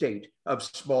the state of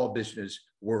small business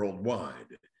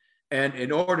worldwide. And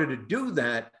in order to do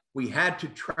that, we had to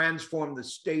transform the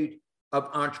state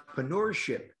of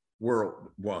entrepreneurship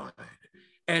worldwide.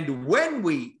 And when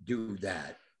we do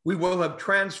that, we will have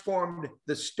transformed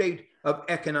the state of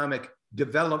economic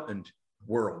development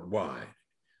worldwide.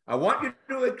 I want you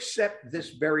to accept this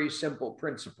very simple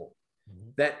principle,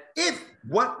 that if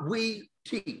what we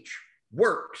teach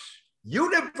works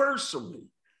universally,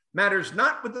 matters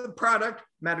not what the product,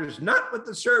 matters not what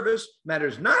the service,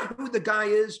 matters not who the guy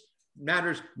is,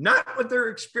 matters not what their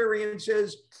experience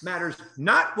is, matters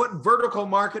not what vertical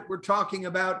market we're talking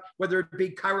about, whether it be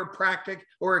chiropractic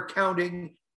or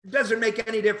accounting, it doesn't make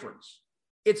any difference.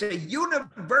 It's a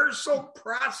universal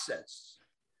process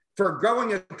for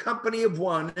growing a company of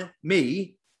one,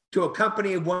 me, to a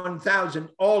company of 1,000,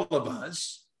 all of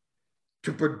us,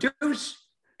 to produce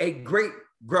a great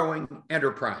growing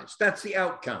enterprise. That's the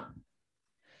outcome.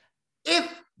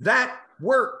 If that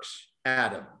works,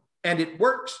 Adam, and it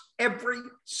works every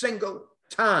single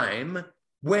time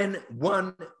when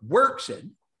one works it,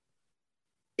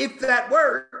 if that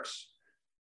works,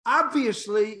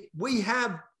 obviously we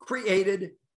have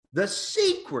created the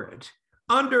secret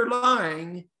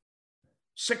underlying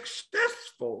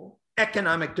successful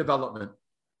economic development.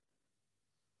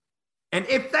 And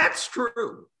if that's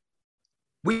true,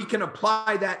 we can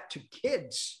apply that to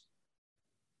kids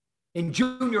in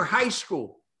junior high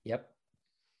school. Yep.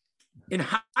 In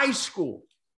high school,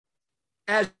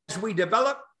 as we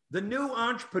develop the new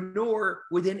entrepreneur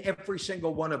within every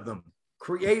single one of them.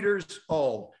 Creators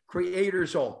all,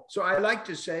 creators all. So I like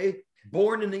to say,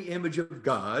 born in the image of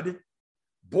God,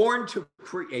 born to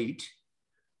create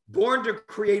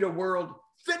a world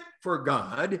fit for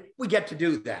God, we get to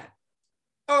do that.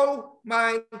 Oh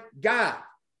my God,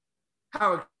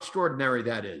 how extraordinary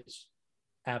that is.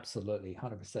 Absolutely,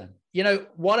 100%. You know,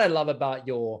 what I love about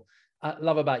you,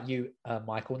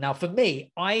 Michael. Now, for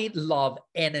me, I love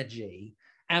energy.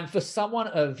 And for someone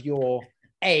of your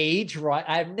age, right,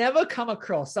 I've never come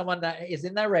across someone that is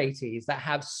in their 80s that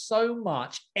have so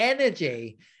much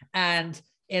energy and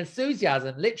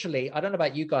enthusiasm. Literally, I don't know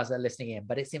about you guys that are listening in,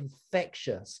 but it's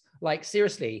infectious. Like,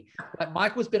 seriously, like,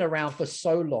 Michael's been around for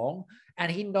so long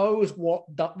and he knows what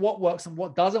works and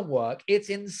what doesn't work. It's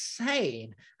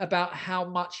insane about how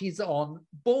much he's on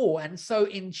board and so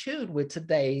in tune with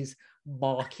today's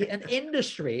market and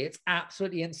industry. It's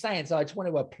absolutely insane. So I just want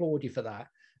to applaud you for that.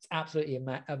 It's absolutely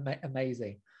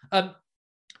amazing. I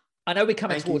know we're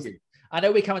coming towards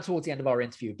the end of our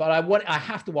interview, but I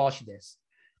have to ask you this.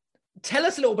 Tell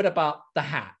us a little bit about the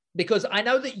hat, because I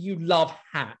know that you love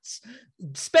hats,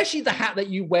 especially the hat that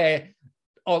you wear,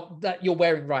 or that you're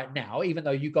wearing right now, even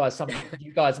though you guys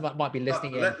might be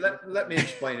listening in. Let me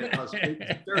explain it.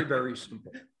 It's very, very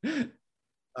simple.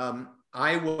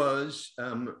 I was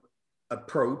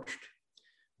approached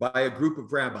by a group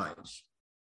of rabbis.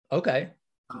 Okay.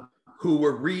 Who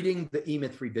were reading the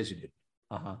E-Myth Revisited.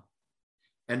 Uh-huh.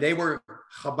 And they were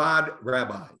Chabad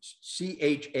rabbis,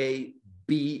 Chabad,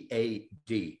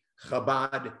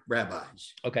 Chabad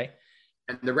rabbis. Okay.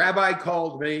 And the rabbi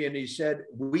called me and he said,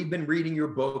 we've been reading your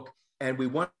book and we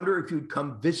wonder if you'd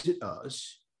come visit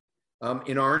us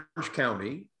in Orange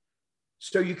County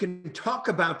so you can talk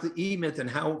about the E-Myth and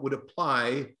how it would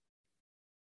apply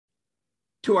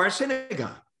to our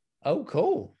synagogue. Oh,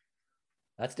 cool.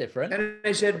 That's different. And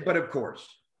I said, but of course.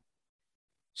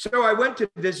 So I went to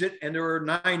visit and there were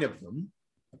 9 of them.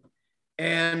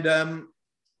 And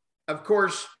of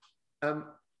course,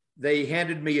 they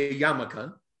handed me a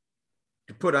yarmulke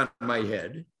to put on my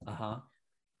head. Uh-huh.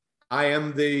 I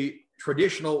am the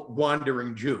traditional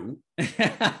wandering Jew.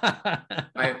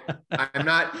 I'm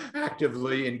not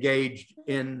actively engaged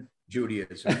in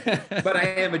Judaism, but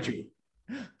I am a Jew.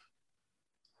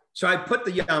 So I put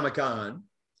the yarmulke on.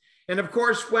 And of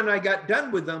course, when I got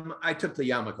done with them, I took the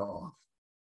yarmulke off.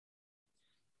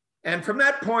 And from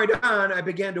that point on, I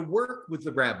began to work with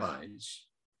the rabbis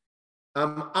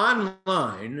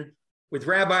online with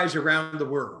rabbis around the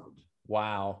world.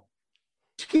 Wow.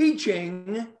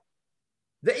 Teaching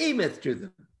the E-Myth to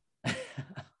them.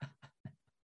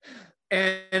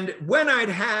 And when I'd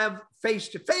have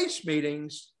face-to-face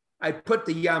meetings, I'd put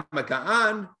the yarmulke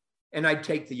on and I'd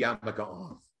take the yarmulke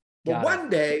off. But one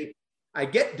day, I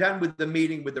get done with the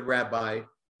meeting with the rabbi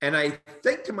and I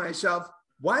think to myself,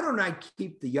 why don't I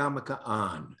keep the yarmulke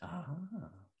on? Uh-huh.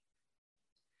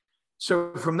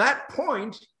 So from that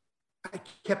point, I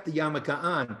kept the yarmulke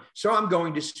on. So I'm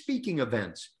going to speaking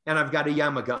events and I've got a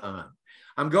yarmulke on.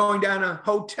 I'm going down a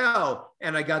hotel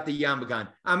and I got the yarmulke on.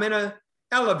 I'm in a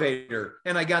elevator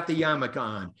and I got the yarmulke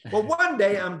on. Well, one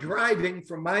day I'm driving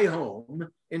from my home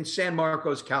in San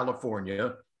Marcos,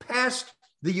 California, past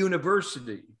the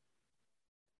university.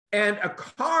 And a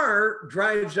car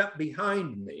drives up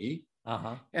behind me,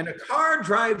 and a car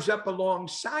drives up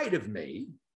alongside of me,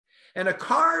 and a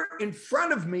car in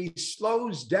front of me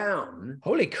slows down.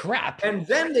 Holy crap. And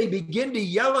then they begin to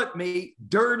yell at me,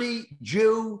 dirty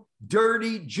Jew,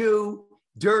 dirty Jew,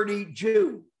 dirty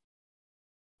Jew.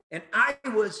 And I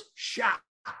was shocked.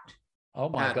 Oh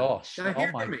my gosh. Now,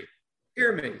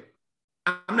 hear me.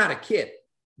 I'm not a kid.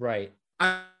 Right.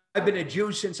 I've been a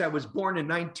Jew since I was born in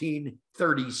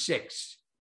 1936.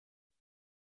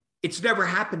 It's never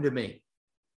happened to me.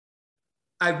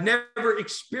 I've never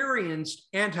experienced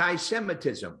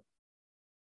anti-Semitism,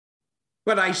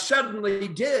 but I suddenly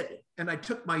did, and I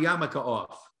took my yarmulke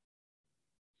off.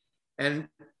 And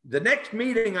the next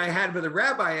meeting I had with the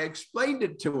rabbi, I explained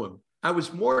it to him. I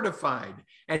was mortified,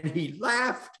 and he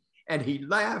laughed, and he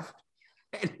laughed,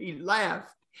 and he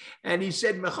laughed. And he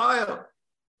said, Michael,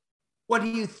 what do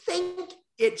you think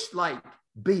it's like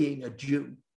being a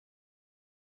Jew?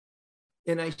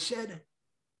 And I said,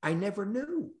 I never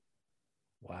knew.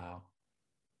 Wow.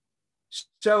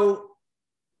 So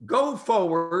go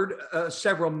forward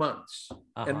several months,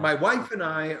 and my wife and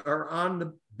I are on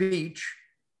the beach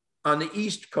on the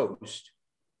East Coast,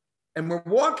 and we're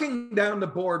walking down the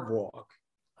boardwalk,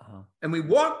 and we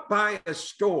walk by a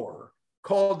store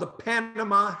called the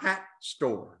Panama Hat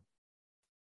Store.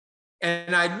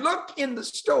 And I look in the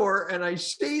store and I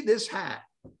see this hat.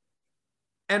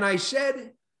 And I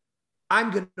said,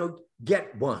 I'm going to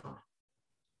get one.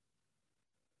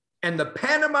 And the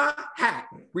Panama hat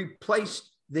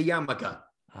replaced the yarmulke.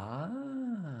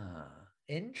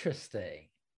 Interesting.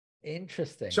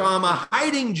 Interesting. So I'm a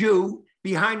hiding Jew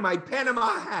behind my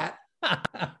Panama hat,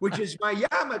 which is my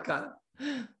yarmulke,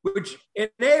 which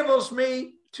enables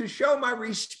me to show my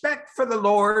respect for the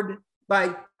Lord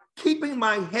by keeping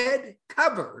my head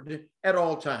covered at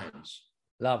all times.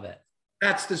 Love it.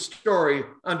 That's the story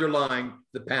underlying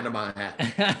the Panama hat.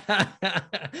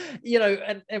 You know,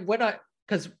 and when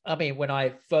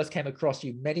I first came across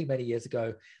you many, many years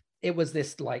ago, it was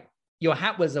this like, your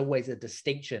hat was always a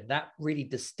distinction that really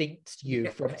distincts you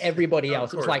from everybody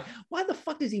else. It was like, why the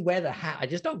fuck does he wear the hat? I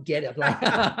just don't get it. Like,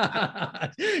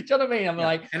 do you know what I mean? I'm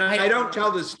like, and I don't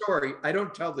tell this story. I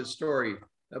don't tell this story,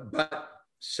 but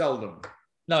seldom.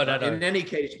 No. In any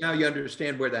case, now you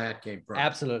understand where the hat came from.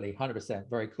 Absolutely. 100%.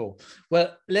 Very cool.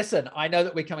 Well, listen, I know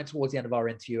that we're coming towards the end of our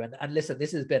interview, and listen,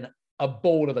 this has been a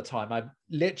ball of a time. I've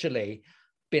literally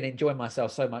been enjoying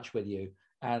myself so much with you,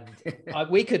 and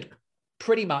we could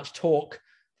pretty much talk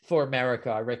for America.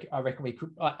 I reckon we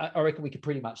could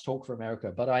pretty much talk for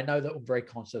America, but I know that I'm very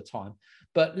conscious of time.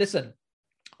 But listen,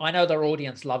 I know their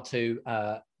audience love to,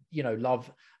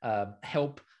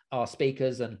 help our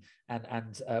speakers and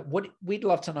what we'd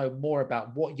love to know more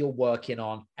about what you're working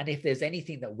on, and if there's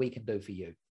anything that we can do for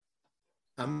you.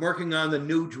 I'm working on the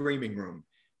new Dreaming Room.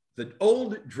 The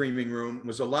old Dreaming Room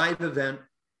was a live event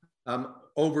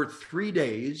over 3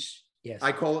 days. Yes.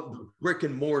 I call it the brick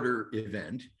and mortar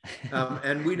event.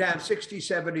 And we'd have 60,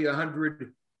 70,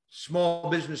 100 small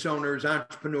business owners,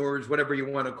 entrepreneurs, whatever you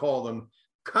want to call them,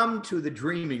 come to the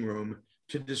Dreaming Room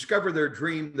to discover their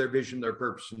dream, their vision, their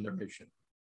purpose, and their mission.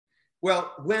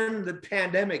 Well, when the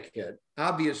pandemic hit,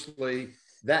 obviously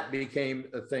that became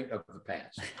a thing of the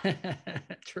past.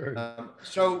 True.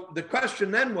 So the question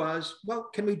then was, well,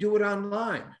 can we do it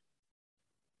online?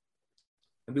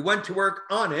 And we went to work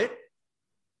on it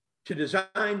to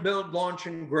design, build, launch,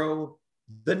 and grow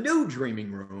the new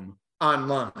Dreaming Room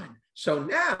online. So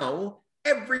now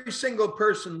every single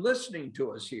person listening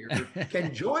to us here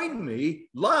can join me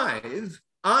live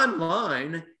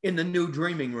online in the new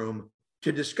Dreaming Room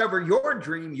to discover your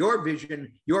dream, your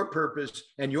vision, your purpose,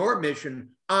 and your mission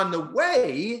on the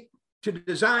way to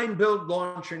design, build,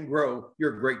 launch, and grow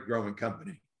your great growing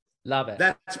company. Love it.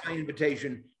 That's my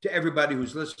invitation to everybody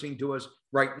who's listening to us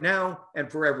right now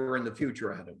and forever in the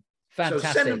future, Adam. Fantastic.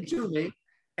 So send them to me,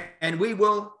 and we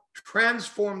will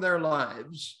transform their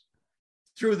lives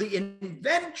through the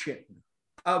invention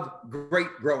of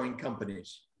great growing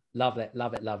companies. Love it,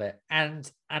 love it, love it. And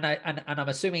I'm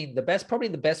assuming probably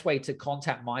the best way to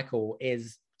contact Michael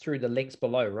is through the links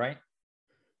below, right?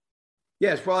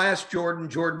 Yes. Well, ask Jordan.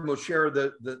 Jordan will share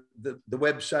the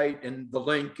website and the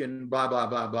link and blah blah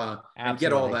blah blah, and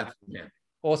get all that from him.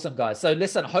 Awesome, guys. So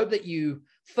listen,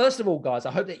 first of all, guys,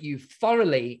 I hope that you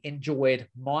thoroughly enjoyed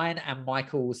mine and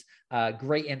Michael's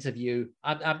great interview.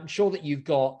 I'm sure that you've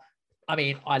got I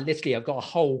mean, I literally have got a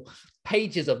whole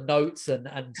pages of notes and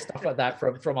stuff like that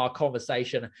from our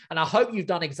conversation. And I hope you've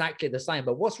done exactly the same.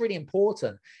 But what's really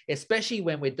important, especially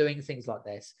when we're doing things like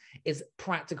this, is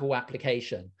practical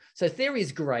application. So theory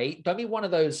is great. Don't be one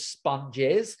of those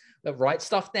sponges that write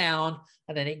stuff down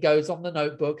and then it goes on the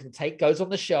notebook and goes on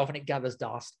the shelf and it gathers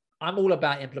dust. I'm all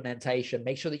about implementation.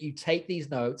 Make sure that you take these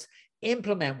notes,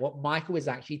 implement what Michael is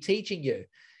actually teaching you.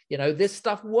 You know, this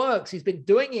stuff works. He's been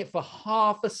doing it for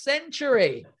half a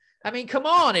century. I mean, come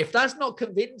on, if that's not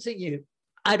convincing you,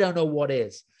 I don't know what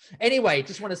is. Anyway,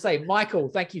 just want to say, Michael,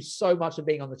 thank you so much for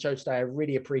being on the show today. I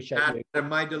really appreciate you.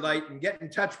 My delight, and get in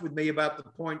touch with me about the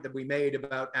point that we made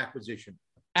about acquisition.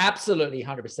 Absolutely,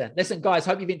 100%. Listen, guys,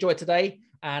 hope you've enjoyed today.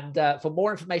 And for more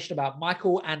information about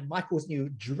Michael and Michael's new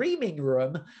dreaming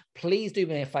room, please do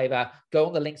me a favor, go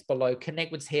on the links below,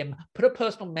 connect with him, put a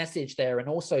personal message there, and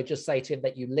also just say to him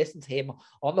that you listened to him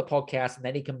on the podcast, and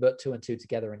then he can put 2 and 2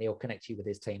 together and he'll connect you with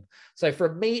his team. So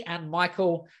from me and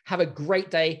Michael, have a great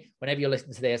day whenever you're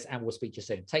listening to this, and we'll speak to you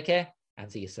soon. Take care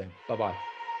and see you soon. Bye-bye.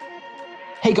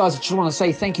 Hey guys, I just want to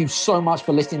say thank you so much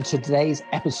for listening to today's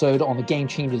episode on the Game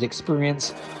Changers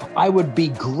Experience. I would be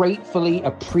gratefully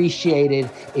appreciated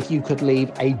if you could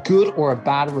leave a good or a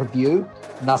bad review.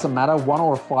 It doesn't matter, 1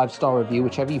 or a 5-star review,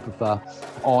 whichever you prefer,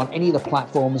 on any of the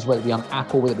platforms, whether it be on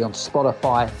Apple, whether it be on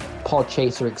Spotify,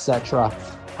 Podchaser, etc.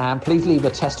 And please leave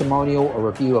a testimonial or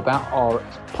review about our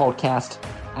podcast.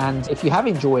 And if you have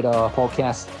enjoyed our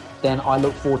podcast, then I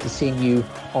look forward to seeing you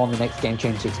on the next Game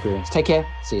Changers Experience. Take care.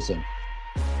 See you soon.